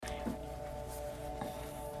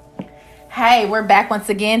Hey, we're back once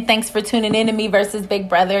again. Thanks for tuning in to Me versus Big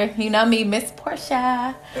Brother. You know me, Miss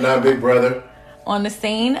Porscha. And I'm Big Brother. On the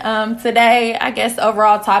scene. Today, I guess,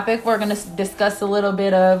 overall topic, we're going to discuss a little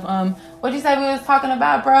bit of, what'd you say we was talking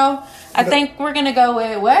about, bro? I think we're going to go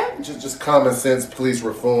with what? Just common sense police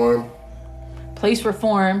reform. Police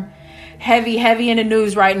reform. Heavy in the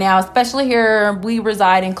news right now, especially here we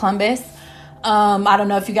reside in Columbus. I don't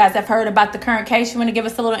know if you guys have heard about the current case. You want to give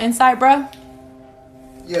us a little insight, bro?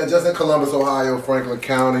 Yeah, just in Columbus, Ohio, Franklin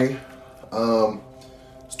County.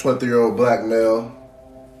 This 23-year-old black male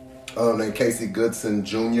named Casey Goodson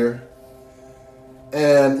Jr.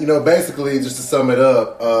 And, basically, just to sum it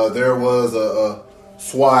up, there was a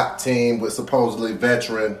SWAT team with supposedly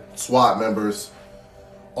veteran SWAT members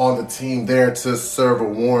on the team there to serve a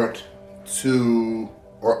warrant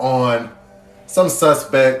on some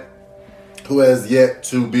suspect who has yet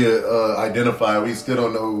to be identified. We still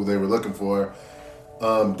don't know who they were looking for.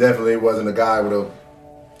 Definitely wasn't a guy with a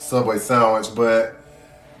Subway sandwich, but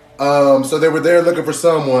so they were there looking for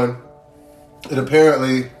someone, and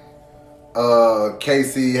apparently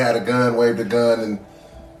Casey had a gun, waved a gun, and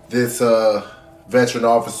this veteran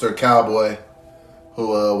officer, cowboy, who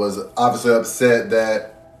was obviously upset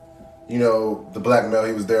that the black male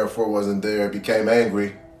he was there for wasn't there, became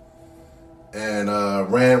angry and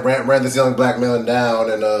ran this young black man down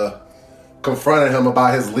and confronted him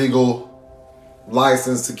about his legal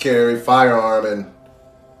license to carry firearm and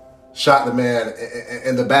shot the man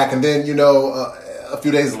in the back. And then, a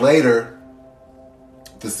few days later,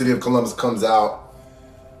 the city of Columbus comes out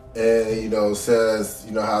and, says,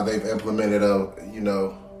 how they've implemented a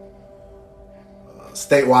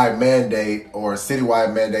statewide mandate or a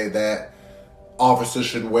citywide mandate that officers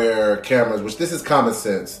should wear cameras, which this is common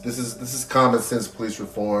sense. This is common sense police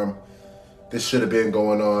reform. This should have been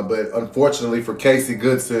going on. But unfortunately for Casey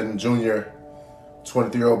Goodson Jr.,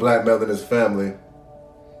 23-year-old black male and his family,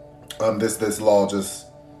 this law just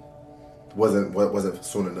wasn't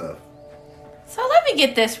soon enough. So let me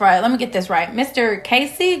get this right. Mr.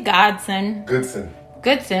 Casey Goodson.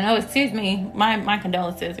 Oh, excuse me. My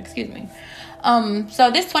condolences. Excuse me.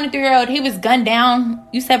 So this 23-year-old, he was gunned down,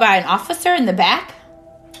 you said, by an officer in the back?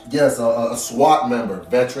 Yes, a SWAT member,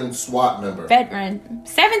 veteran SWAT member.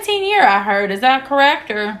 17-year, I heard. Is that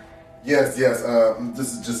correct, or? Yes.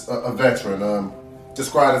 This is just a veteran.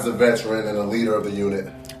 Described as a veteran and a leader of the unit.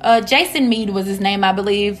 Jason Meade was his name, I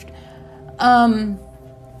believe.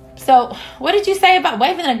 So what did you say about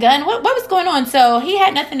waving a gun? What was going on? So he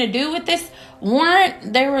had nothing to do with this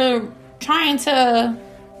warrant? They were trying to...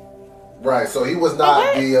 Right, so he was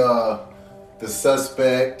not the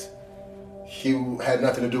suspect. He had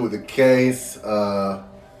nothing to do with the case.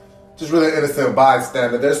 Just really innocent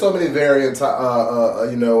bystander. There's so many variant,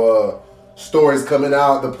 stories coming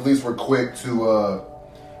out. The police were quick to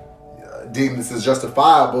deem this as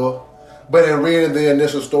justifiable. But in reading the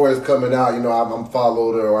initial stories coming out,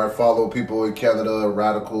 I follow people in Canada,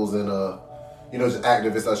 radicals, and just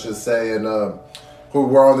activists, I should say, and who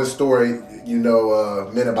were on this story,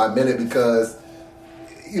 minute by minute, because,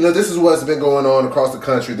 this is what's been going on across the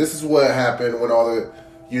country. This is what happened when all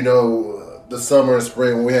the summer and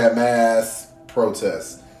spring when we had mass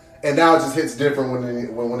protests. And now it just hits different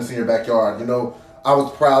when it's in your backyard. I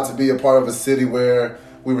was proud to be a part of a city where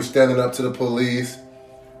we were standing up to the police.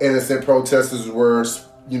 Innocent protesters were,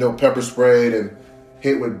 pepper sprayed and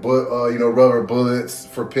hit with, rubber bullets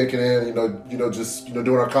for picketing, doing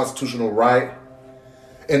our constitutional right.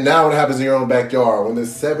 And now it happens in your own backyard when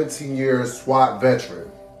this 17-year SWAT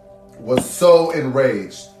veteran was so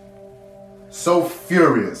enraged, so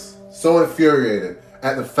furious, so infuriated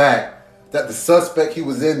at the fact that the suspect he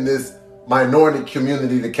was in this minority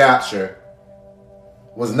community to capture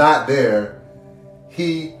was not there.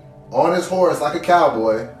 He, on his horse like a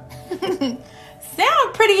cowboy.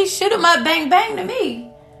 Sound pretty shoot 'em up, bang bang to me.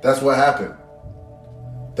 That's what happened.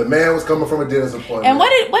 The man was coming from a dentist appointment. And what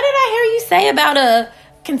did I hear you say about a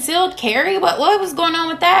concealed carry? What was going on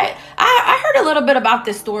with that? I heard a little bit about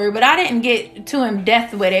this story, but I didn't get too in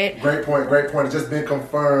depth with it. Great point. It's just been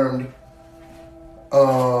confirmed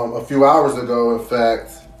a few hours ago, in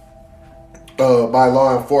fact, by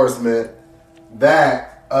law enforcement, that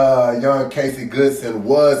young Casey Goodson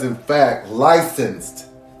was, in fact, licensed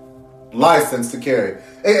to carry.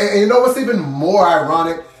 And you know what's even more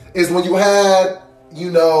ironic is when you had,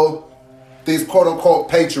 these quote-unquote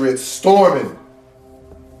patriots storming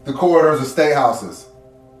the corridors of state houses,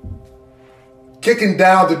 kicking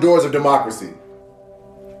down the doors of democracy,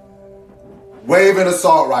 waving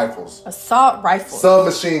assault rifles,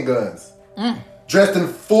 submachine guns, dressed in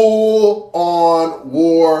full-on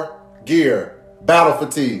war gear, battle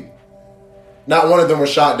fatigue. Not one of them was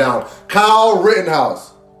shot down. Kyle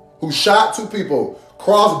Rittenhouse, who shot 2 people,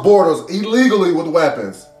 crossed borders illegally with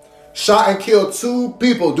weapons, shot and killed 2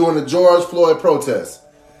 people during the George Floyd protest,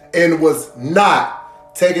 and was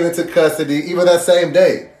not taken into custody even that same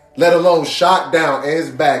day, let alone shot down in his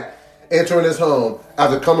back, entering his home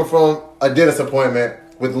after coming from a dentist appointment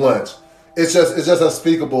with lunch. It's just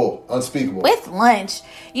unspeakable. With lunch.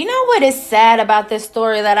 You know what is sad about this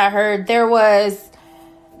story that I heard? There was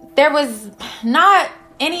not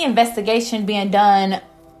any investigation being done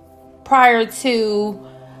prior to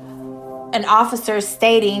an officer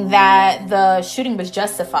stating that the shooting was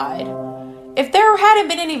justified. If there hadn't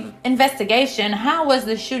been any investigation, how was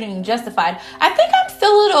the shooting justified? I think I'm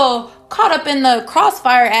still a little caught up in the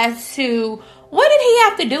crossfire as to what did he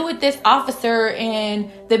have to do with this officer and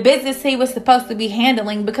the business he was supposed to be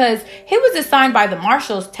handling, because he was assigned by the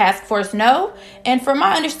Marshals Task Force, no? And from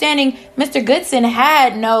my understanding, Mr. Goodson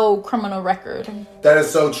had no criminal record. That is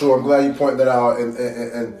so true. I'm glad you pointed that out.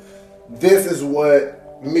 And this is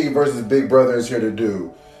what me versus Big Brother is here to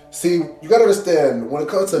do. See, you got to understand, when it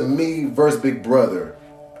comes to me versus Big Brother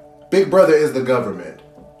is the government.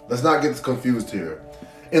 Let's not get this confused here.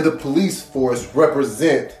 And the police force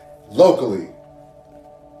represent locally.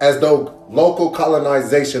 As though local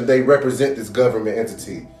colonization, they represent this government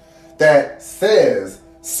entity that says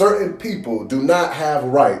certain people do not have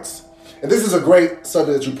rights. And this is a great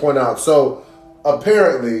subject that you point out. So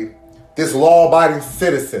apparently, this law-abiding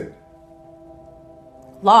citizen.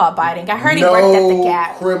 Law-abiding. I heard he worked at the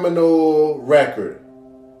Gap. No criminal record.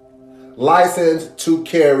 Licensed to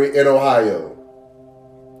carry in Ohio.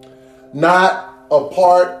 Not a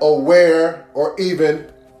part, aware, or even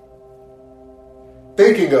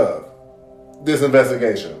thinking of this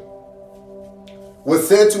investigation, was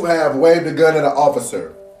said to have waved a gun at an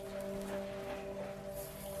officer,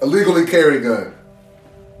 illegally carried a gun.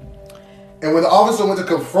 And when the officer went to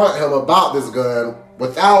confront him about this gun,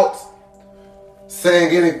 without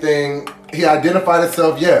saying anything, he identified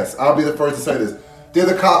himself, yes. I'll be the first to say this. Did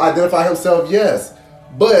the cop identify himself? Yes.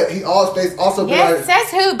 But he also... Yes, says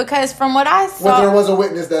who? Because from what I saw... Well, there was a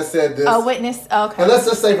witness that said this. A witness? Okay. And let's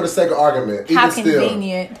just say for the sake of argument. How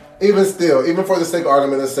convenient. Even for the sake of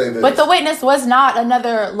argument, let's say this. But the witness was not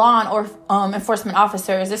another law enforcement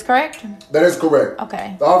officer. Is this correct? That is correct.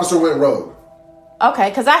 Okay. The officer went rogue. Okay,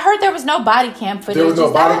 because I heard there was no body cam footage. There was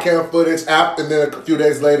no body cam footage. And then a few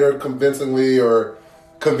days later, convincingly or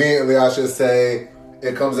conveniently, I should say,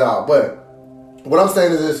 it comes out. But what I'm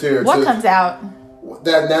saying is this here. What comes out?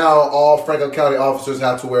 That now all Franklin County officers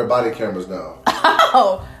have to wear body cameras now.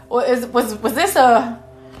 Oh, was this a?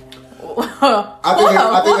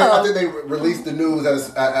 I think they released the news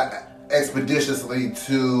as expeditiously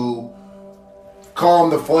to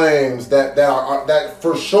calm the flames that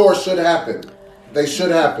for sure should happen. They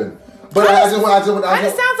should happen. But I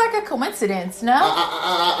just sounds like a coincidence, no?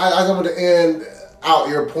 I just want to end out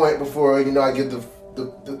your point before I get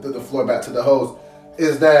the floor back to the host.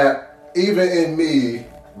 Is that even in me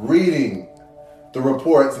reading the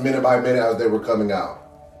reports minute by minute as they were coming out,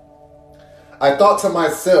 I thought to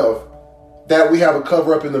myself that we have a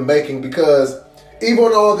cover up in the making, because even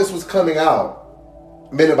when all this was coming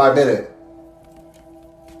out minute by minute,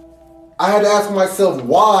 I had to ask myself,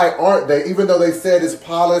 why aren't they, even though they said it's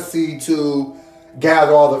policy to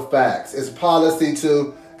gather all the facts, it's policy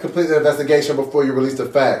to complete the investigation before you release the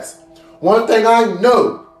facts. One thing I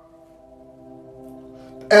know,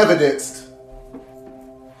 evidenced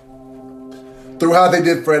through how they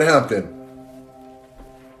did Fred Hampton.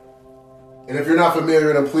 And if you're not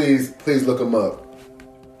familiar, then please look him up.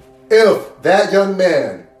 If that young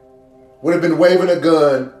man would have been waving a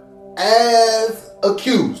gun as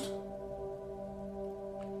accused,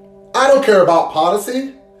 I don't care about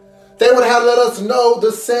policy. They would have let us know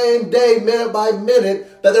the same day, minute by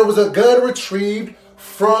minute, that there was a gun retrieved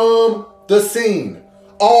from the scene,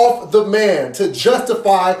 off the man, to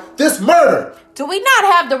justify this murder. Do we not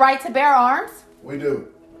have the right to bear arms? We do.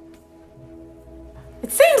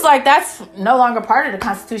 It seems like that's no longer part of the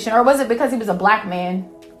Constitution. Or was it because he was a black man,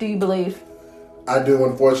 do you believe? I do,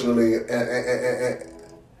 unfortunately. And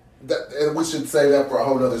we should say that for a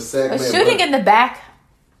whole other segment. A shooting in the back?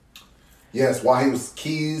 Yes, while he was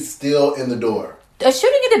keys still in the door. A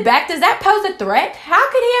shooting in the back, does that pose a threat? How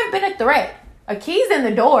could he have been a threat? A keys in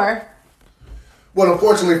the door? Well,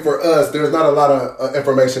 unfortunately for us, there's not a lot of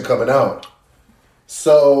information coming out.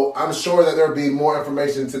 So I'm sure that there'll be more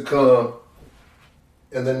information to come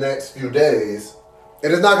in the next few days.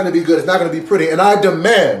 And it's not going to be good. It's not going to be pretty. And I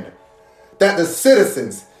demand that the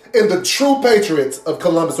citizens and the true patriots of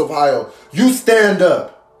Columbus, Ohio, you stand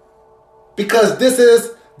up. Because this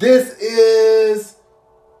is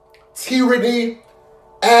tyranny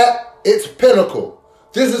at its pinnacle.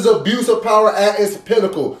 This is abuse of power at its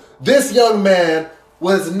pinnacle. This young man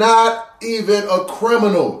was not even a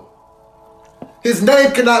criminal. His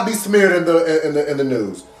name cannot be smeared in the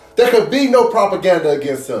news. There could be no propaganda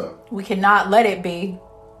against him. We cannot let it be.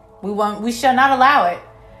 We shall not allow it.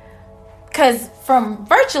 Because from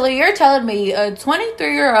virtually, you're telling me a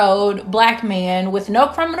 23-year-old black man with no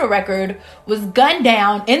criminal record was gunned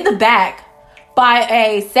down in the back by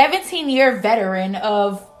a 17-year veteran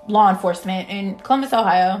of law enforcement in Columbus,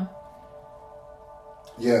 Ohio.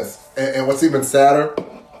 Yes, and what's even sadder,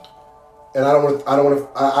 and I don't want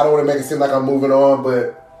to make it seem like I'm moving on,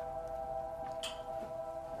 but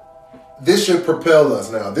this should propel us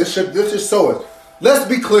now. This should show us. Let's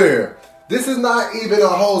be clear. This is not even a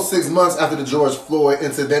whole 6 months after the George Floyd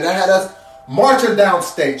incident that had us marching down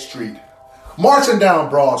State Street, marching down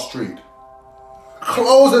Broad Street,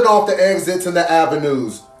 closing off the exits and the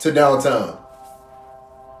avenues to downtown.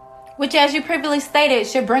 Which, as you previously stated,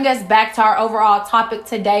 should bring us back to our overall topic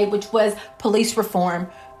today, which was police reform.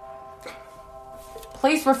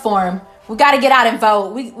 Police reform. We got to get out and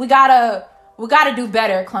vote. We gotta do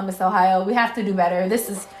better, Columbus, Ohio. We have to do better. This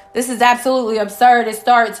is absolutely absurd. It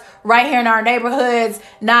starts right here in our neighborhoods,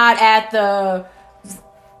 not at the...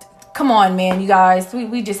 Come on, man, you guys.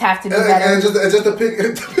 We just have to do better. And just to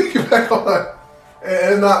piggyback on,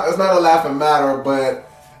 it's not a laughing matter, but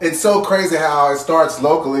it's so crazy how it starts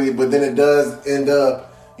locally, but then it does end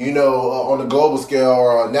up, on a global scale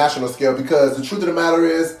or a national scale. Because the truth of the matter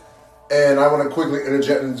is, and I want to quickly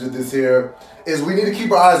interject into this here, is we need to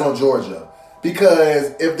keep our eyes on Georgia.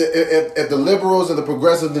 Because if the liberals and the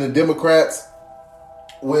progressives and the Democrats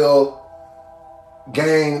will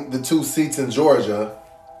gain the 2 seats in Georgia,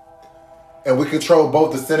 and we control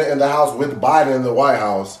both the Senate and the House with Biden in the White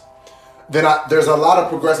House, then there's a lot of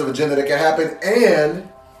progressive agenda that can happen. And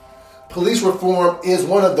police reform is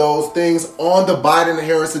one of those things on the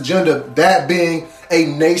Biden-Harris agenda, that being a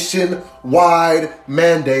nationwide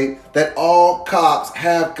mandate that all cops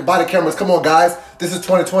have body cameras. Come on, guys. This is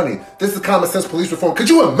 2020. This is common sense police reform. Could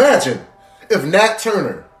you imagine if Nat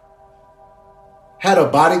Turner had a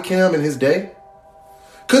body cam in his day?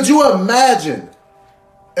 Could you imagine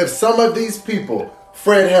if some of these people,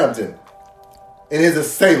 Fred Hampton and his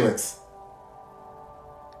assailants,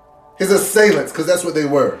 because that's what they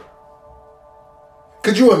were.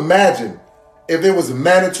 Could you imagine if there was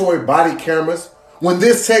mandatory body cameras when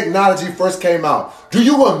this technology first came out? Can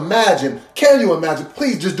you imagine?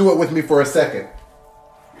 Please just do it with me for a second.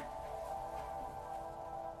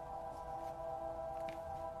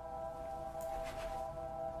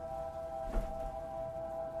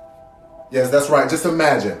 Yes, that's right. Just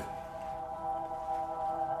imagine.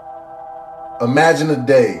 Imagine a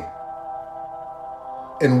day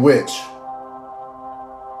in which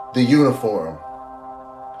the uniform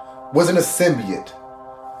wasn't a symbiote.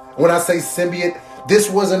 When I say symbiote, this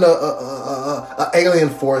wasn't a alien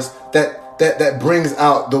force that brings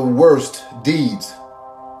out the worst deeds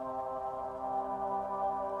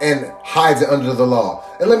and hides it under the law.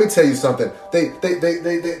 And let me tell you something. They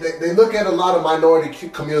look at a lot of minority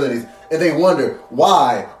communities and they wonder,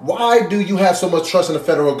 why? Why do you have so much trust in the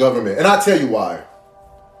federal government? And I'll tell you why.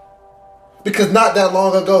 Because not that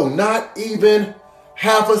long ago, not even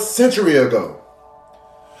half a century ago,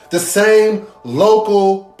 the same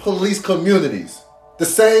local police communities, the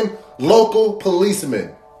same local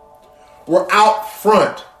policemen were out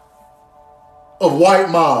front of white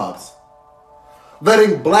mobs,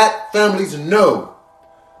 letting black families know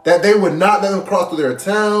that they would not let them cross through their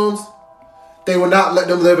towns, they would not let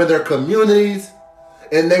them live in their communities,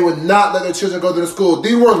 and they would not let their children go to the school.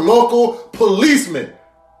 These were local policemen,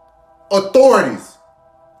 authorities.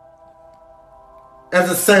 That's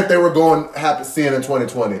the same thing we're going to have to see in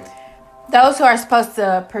 2020. Those who are supposed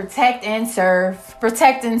to protect and serve.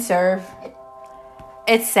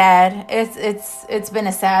 It's sad. It's been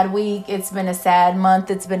a sad week. It's been a sad month.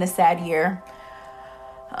 It's been a sad year.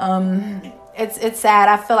 It's sad.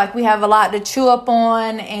 I feel like we have a lot to chew up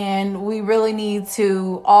on, and we really need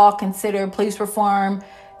to all consider police reform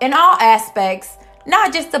in all aspects,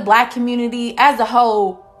 not just the black community as a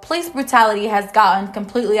whole. Police brutality has gotten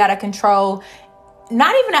completely out of control.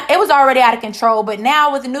 It was already out of control, but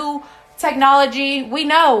now with new technology,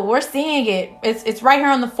 we're seeing it. It's right here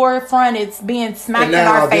on the forefront. It's being smacked in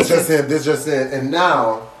our faces. This just in. And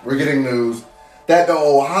now we're getting news that the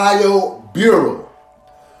Ohio Bureau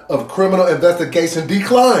of Criminal Investigation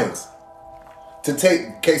declines to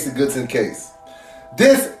take Casey Goodson case.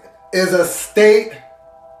 This is a state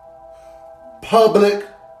public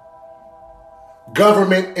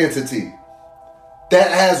government entity that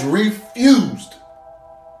has refused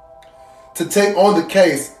to take on the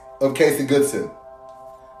case of Casey Goodson.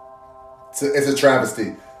 It's a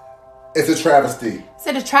travesty. It's a travesty. Is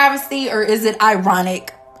it a travesty or is it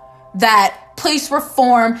ironic that police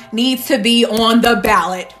reform needs to be on the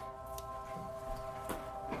ballot?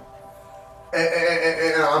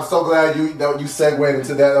 And I'm so glad you segued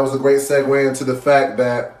into that. That was a great segue into the fact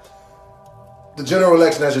that the general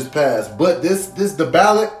election has just passed. But the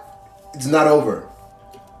ballot, it's not over.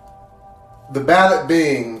 The ballot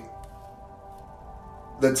being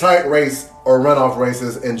the tight race or runoff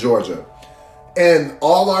races in Georgia. And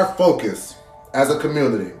all our focus as a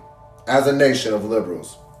community, as a nation of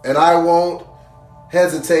liberals, and I won't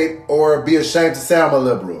hesitate or be ashamed to say I'm a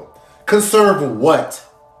liberal. Conserve what?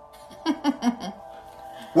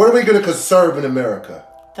 What are we going to conserve in America?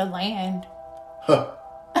 The land. Huh.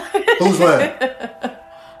 Whose land?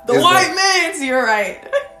 The white man's, you're right.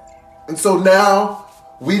 And so now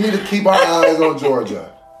we need to keep our eyes on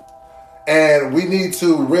Georgia. And we need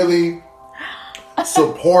to really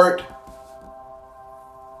support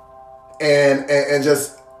and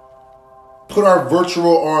just put our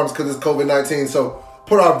virtual arms, because it's COVID-19, so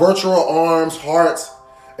put our virtual arms, hearts,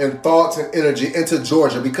 and thoughts and energy into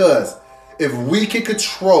Georgia, because if we can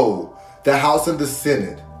control the House and the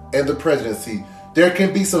Senate and the presidency, there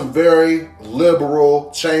can be some very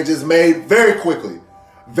liberal changes made very quickly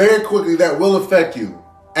that will affect you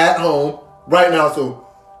at home right now. So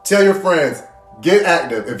tell your friends, get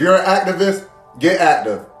active. If you're an activist, get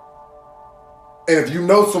active. And if you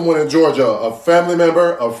know someone in Georgia, a family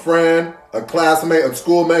member, a friend, a classmate, a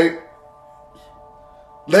schoolmate,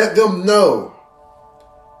 let them know.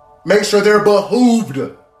 Make sure they're behooved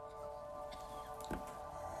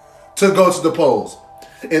to go to the polls.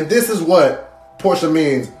 And this is what Porscha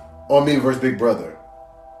means on Me versus Big Brother.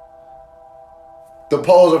 The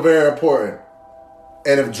polls are very important.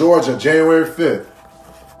 And if Georgia, January 5th,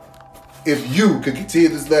 if you could continue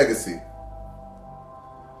this legacy,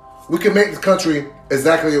 we can make this country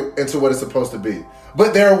exactly into what it's supposed to be.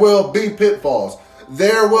 But there will be pitfalls.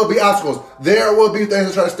 There will be obstacles. There will be things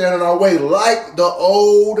that try to stand in our way, like the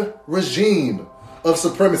old regime of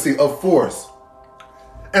supremacy, of force.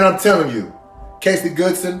 And I'm telling you, Casey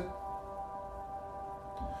Goodson,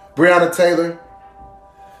 Breonna Taylor,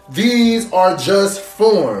 these are just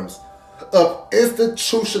forms of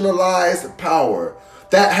institutionalized power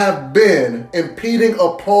that have been impeding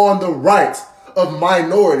upon the rights of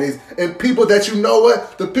minorities and people that, you know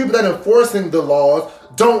what, the people that are enforcing the laws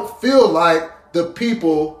don't feel like the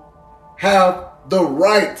people have the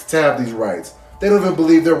right to have these rights. They don't even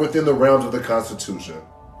believe they're within the realms of the Constitution.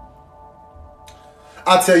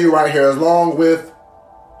 I tell you right here, along with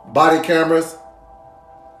body cameras,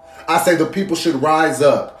 I say the people should rise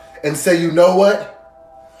up and say, you know what?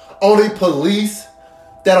 Only police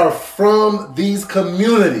that are from these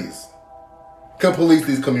communities can police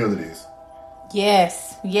these communities.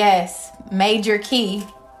 Yes. Major key.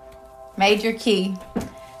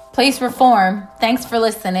 Police reform. Thanks for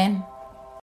listening.